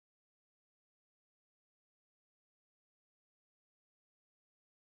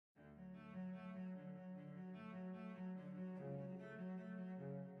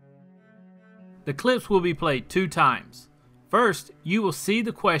The clips will be played 2 times. First, you will see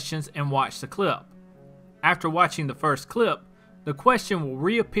the questions and watch the clip. After watching the first clip, the question will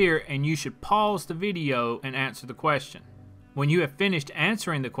reappear and you should pause the video and answer the question. When you have finished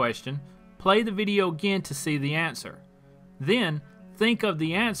answering the question, play the video again to see the answer. Then, think of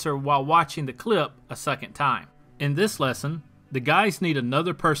the answer while watching the clip a second time. In this lesson, the guys need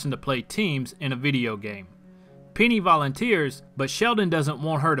another person to play teams in a video game. Penny volunteers, but Sheldon doesn't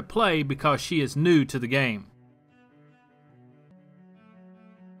want her to play because she is new to the game.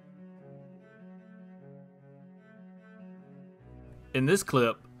 In this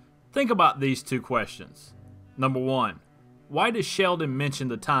clip, think about these 2 questions. Number 1, why does Sheldon mention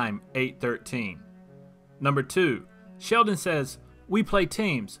the time 8:13? Number 2, Sheldon says, we play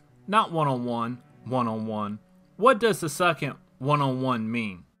teams, not one-on-one, one-on-one. What does the second one-on-one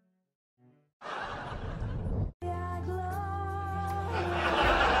mean?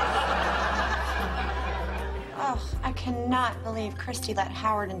 I cannot believe Christy let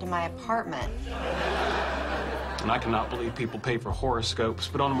Howard into my apartment. And I cannot believe people pay for horoscopes,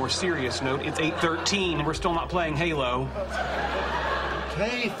 but on a more serious note, it's 8:13 and we're still not playing Halo.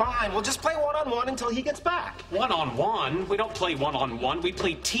 Okay, fine. We'll just play one-on-one until he gets back. One-on-one? We don't play one-on-one. We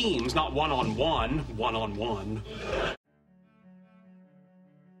play teams, not one-on-one. One-on-one.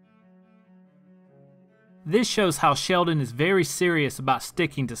 This shows how Sheldon is very serious about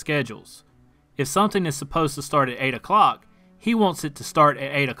sticking to schedules. If something is supposed to start at 8 o'clock, he wants it to start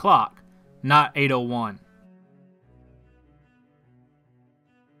at 8 o'clock, not 8:01.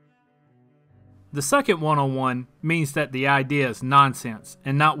 The second one-on-one means that the idea is nonsense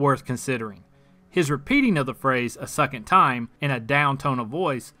and not worth considering. His repeating of the phrase a second time in a down tone of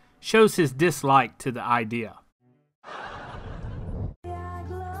voice shows his dislike to the idea.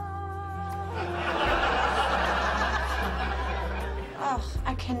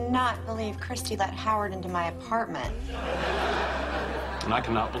 I cannot believe Christy let Howard into my apartment. And I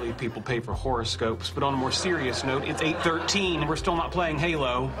cannot believe people pay for horoscopes, but on a more serious note, it's 8:13 and we're still not playing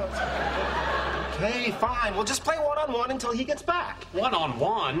Halo. Okay, fine. We'll just play one-on-one until he gets back.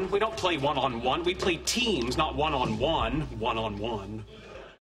 One-on-one? We don't play one-on-one. We play teams, not one-on-one. One-on-one.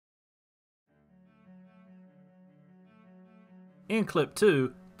 In clip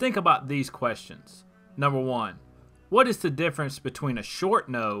 2, think about these questions. Number 1, what is the difference between a short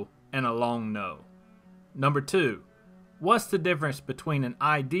no and a long no? Number 2, what's the difference between an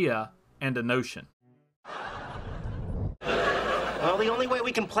idea and a notion? Well, the only way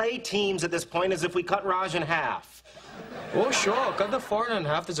we can play teams at this point is if we cut Raj in half. Oh, sure. Cut the foreigner in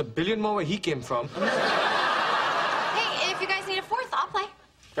half. There's a billion more where he came from. Hey, if you guys need a 4th, I'll play.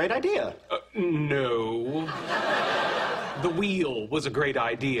 Great idea. No. The wheel was a great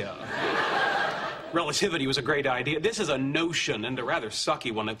idea. Relativity was a great idea. This is a notion, and a rather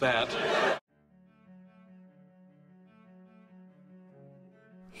sucky one at that.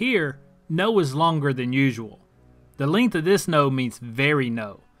 Here, no is longer than usual. The length of this no means very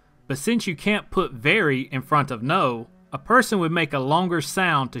no, but since you can't put very in front of no, a person would make a longer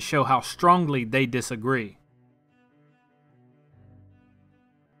sound to show how strongly they disagree.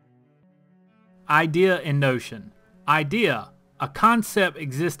 Idea and notion. Idea, a concept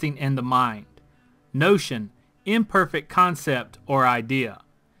existing in the mind. Notion, imperfect concept or idea.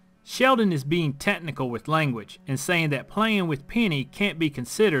 Sheldon is being technical with language and saying that playing with Penny can't be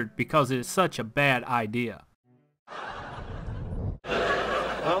considered because it is such a bad idea.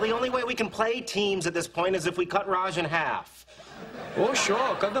 Well, the only way we can play teams at this point is if we cut Raj in half. Oh,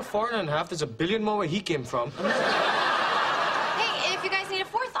 sure. Cut the foreigner in half. There's a billion more where he came from. Hey, if you guys need a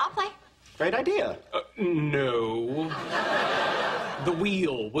 4th, I'll play. Great idea. No. The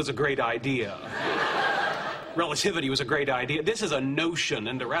wheel was a great idea. Relativity was a great idea. This is a notion,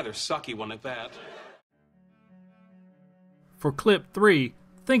 and a rather sucky one at that. For clip 3,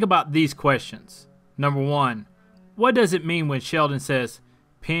 think about these questions. Number 1, what does it mean when Sheldon says,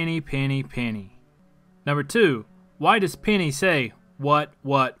 Penny, Penny, Penny? Number 2, why does Penny say, what?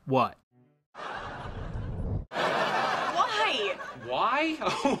 Why? Why?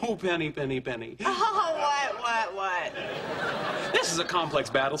 Oh, Penny, Penny, Penny. Oh, what? This is a complex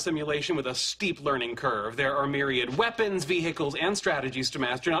battle simulation with a steep learning curve. There are myriad weapons, vehicles, and strategies to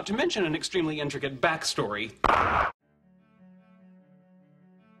master, not to mention an extremely intricate backstory.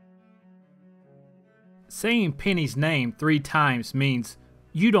 Saying Penny's name 3 times means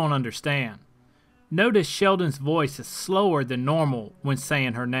you don't understand. Notice Sheldon's voice is slower than normal when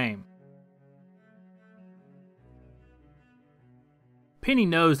saying her name. Penny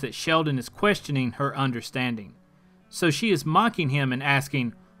knows that Sheldon is questioning her understanding, so she is mocking him and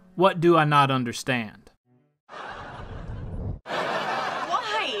asking, what do I not understand?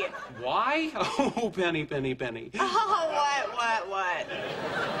 Why? Why? why? Oh, Penny, Penny, Penny. Oh, what?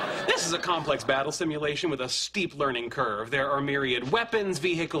 This is a complex battle simulation with a steep learning curve. There are myriad weapons,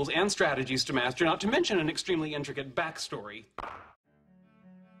 vehicles, and strategies to master, not to mention an extremely intricate backstory.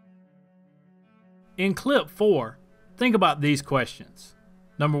 In clip 4, think about these questions.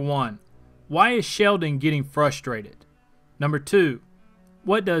 Number 1, why is Sheldon getting frustrated? Number 2,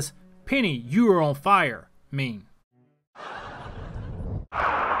 what does "Penny, you are on fire" mean?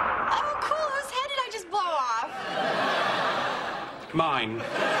 Oh, cool. Whose head did I just blow off? Mine.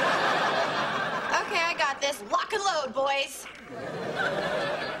 Okay, I got this. Lock and load, boys.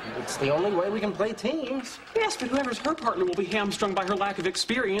 It's the only way we can play teams. Yes, but whoever's her partner will be hamstrung by her lack of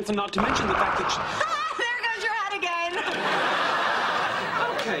experience, and not to mention the fact that she... There goes your head again.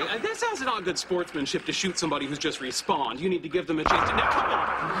 Okay, that sounds not good sportsmanship to shoot somebody who's just respawned. You need to give them a chance to... Now, come on!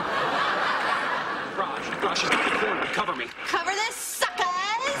 Raj, she's got the corner. Cover me. Cover this,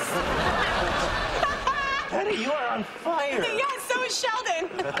 suckers. Penny, you are on fire. Yeah, so is Sheldon.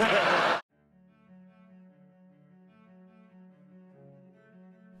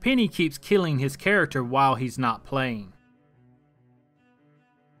 Penny keeps killing his character while he's not playing.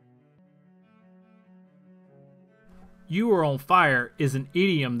 "You are on fire" is an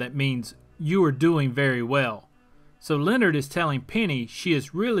idiom that means you are doing very well. So Leonard is telling Penny she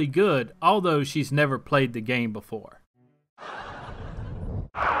is really good, although she's never played the game before. Oh,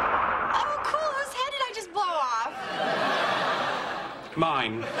 cool. Whose head did I just blow off?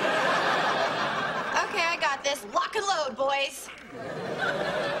 Mine. Okay, I got this. Lock and load, boys.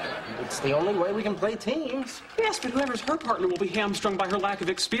 It's the only way we can play teams. Yes, but whoever's her partner will be hamstrung by her lack of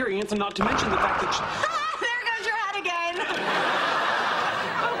experience, and not to mention the fact that she... There goes your head again.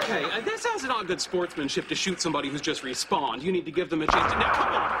 Okay, that sounds not good sportsmanship to shoot somebody who's just respawned. You need to give them a chance to... Now,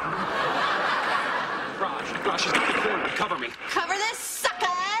 come on! Raj, she's got the corner. Cover me. Cover this,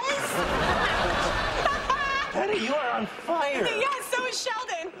 suckers. Penny, you are on fire. Yeah, so is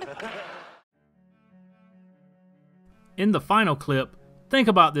Sheldon. In the final clip, think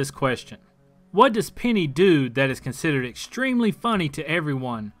about this question. What does Penny do that is considered extremely funny to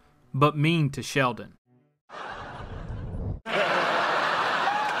everyone, but mean to Sheldon?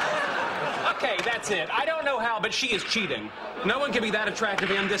 Okay, that's it. I don't know how, but she is cheating. No one can be that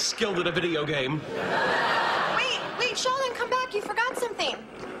attractive and this skilled at a video game. Wait, Sheldon, come back. You forgot something.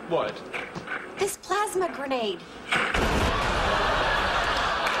 What? This plasma grenade.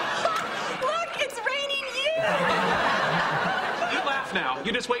 Look, it's raining you. You laugh now.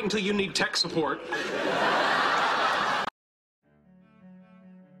 You just wait until you need tech support.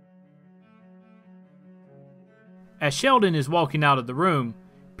 As Sheldon is walking out of the room,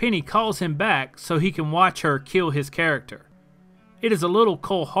 Penny calls him back so he can watch her kill his character. It is a little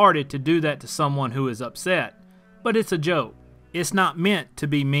cold-hearted to do that to someone who is upset, but it's a joke. It's not meant to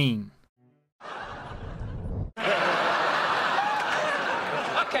be mean.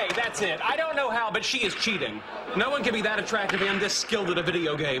 Okay, that's it. I don't know how, but she is cheating. No one can be that attractive and this skilled at a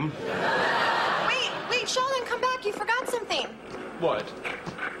video game. Wait, Sheldon, come back. You forgot something. What?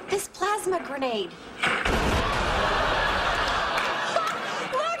 This plasma grenade.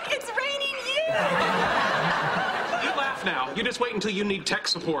 Look, it's raining you. You laugh now. You just wait until you need tech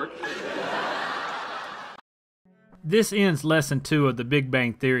support. This ends Lesson 2 of the Big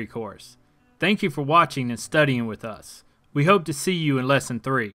Bang Theory course. Thank you for watching and studying with us. We hope to see you in Lesson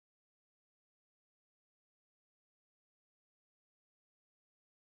 3.